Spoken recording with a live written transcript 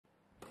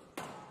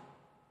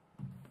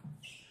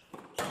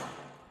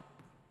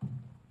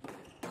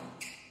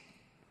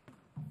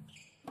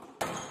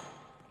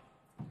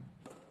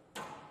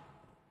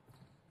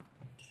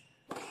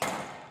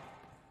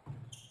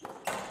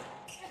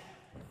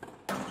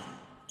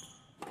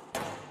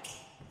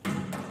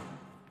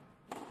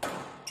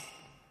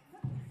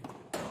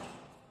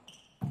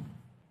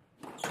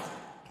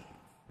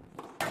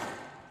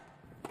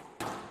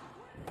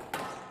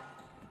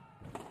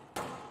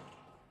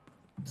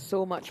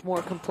so much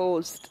more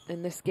composed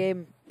in this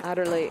game,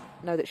 Adderley,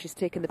 now that she's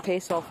taken the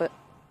pace off it.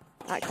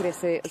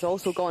 Accuracy has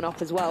also gone up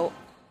as well.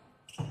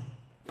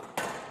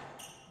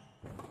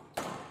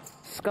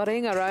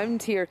 Scurrying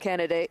around here,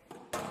 Kennedy.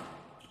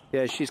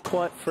 Yeah, she's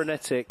quite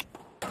frenetic.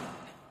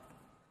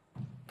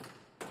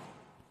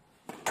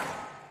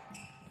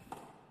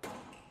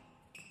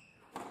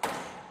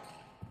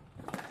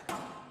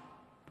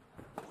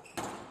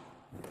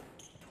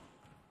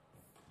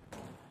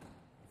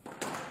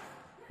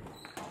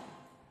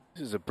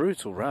 This is a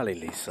brutal rally,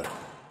 Lisa.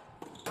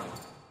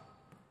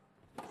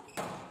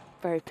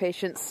 Very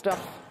patient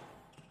stuff.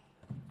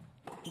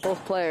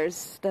 Both players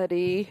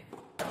steady.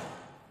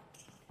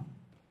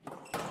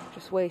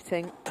 Just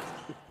waiting.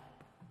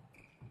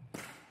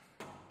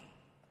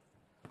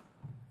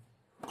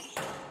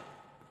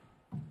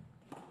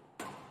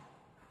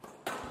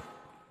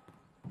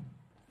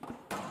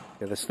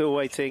 Yeah, they're still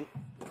waiting.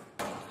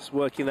 Just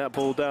working that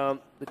ball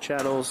down the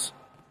channels.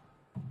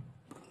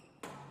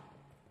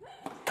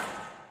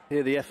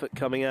 Hear the effort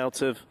coming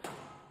out of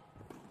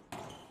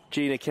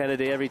Gina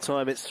Kennedy every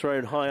time it's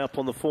thrown high up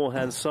on the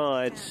forehand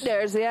side.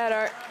 There's the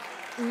error.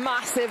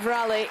 Massive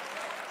rally.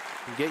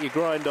 You get your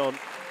grind on.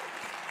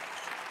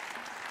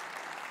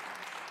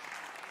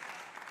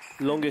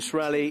 Longest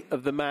rally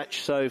of the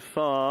match so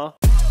far.